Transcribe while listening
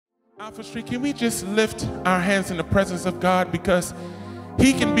Alpha Street, can we just lift our hands in the presence of God, because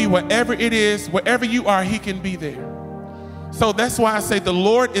he can be wherever it is, wherever you are, he can be there. So that's why I say the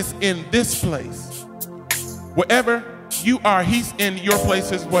Lord is in this place. Wherever you are, he's in your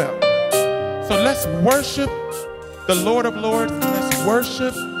place as well. So let's worship the Lord of Lords. Let's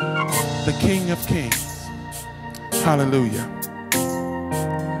worship the King of Kings. Hallelujah.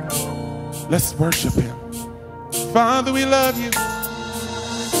 Let's worship him. Father, we love you.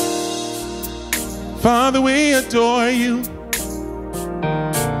 Father, we adore you.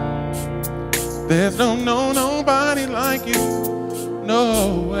 There's nobody like you.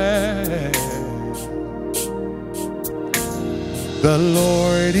 No way. The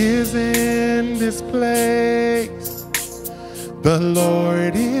Lord is in this place. The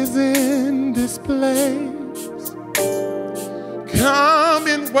Lord is in this place. Come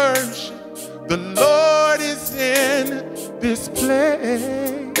and worship. The Lord is in this place.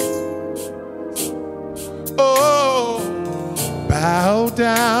 Oh, bow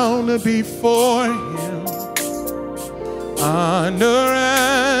down before him. Honor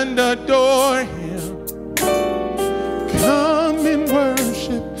and adore him. Come and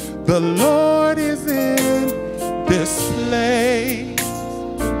worship. The Lord is in this place.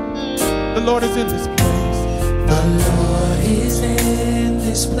 The Lord is in this place. The Lord is in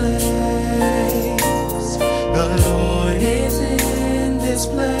this place. The Lord is in this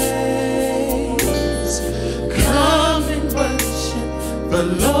place. Come and worship. The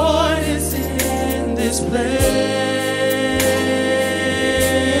Lord is in this place.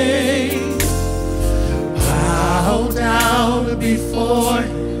 Bow down before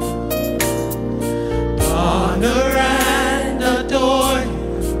him. Honor and adore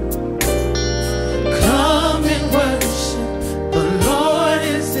him. Come and worship. The Lord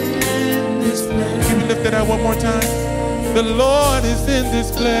is in this place. Can you lift it out one more time? The Lord is in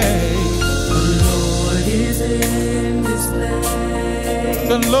this place. The Lord is in this place.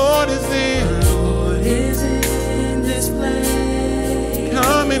 The Lord is in. The Lord is in this place.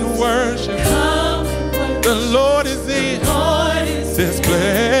 Come and worship. Come and worship. The Lord is in The Lord is this in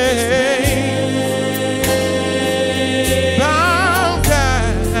place. Bow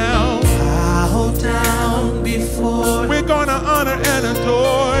down. Bow down before. We're gonna honor and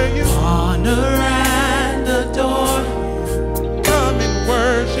adore you. Honor and adore. Come and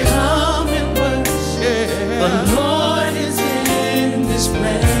worship. Come and worship. Yeah. The Lord is in this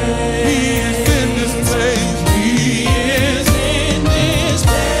place. He is in this place. He is in this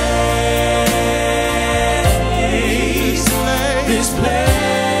place. This place.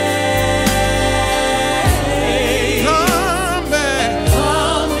 Come back.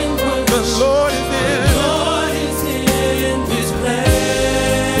 Come and worship. The Lord is in. The Lord is in this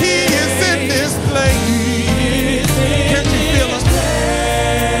place. He is in this place. Can't you feel him?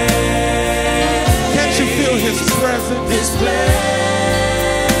 Can't you feel his presence? This place.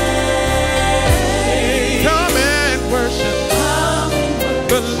 Come and worship Come and worship.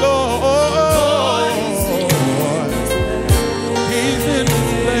 the Lord. He's in this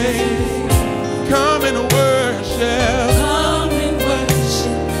place. Come and worship. Come and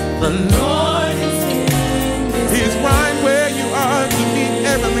worship. The Lord is in this He's right where you are to meet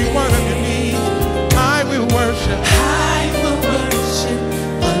every one of your needs. I will worship. I will worship.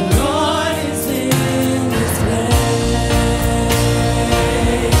 The Lord is in this place.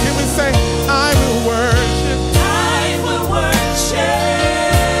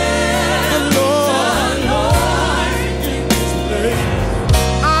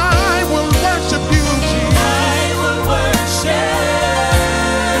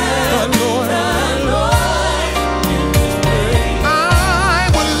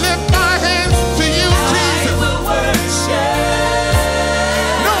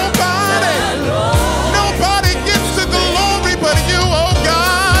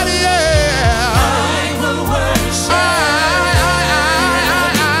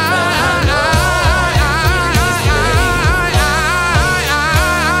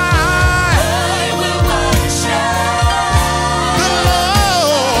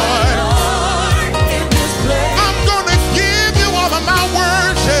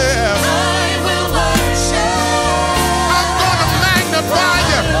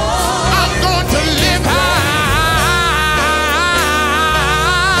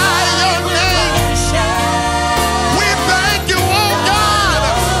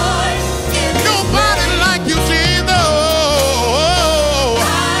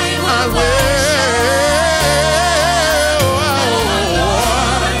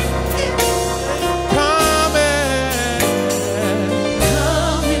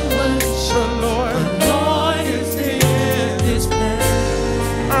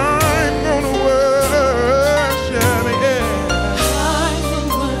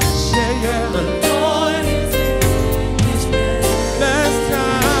 yeah.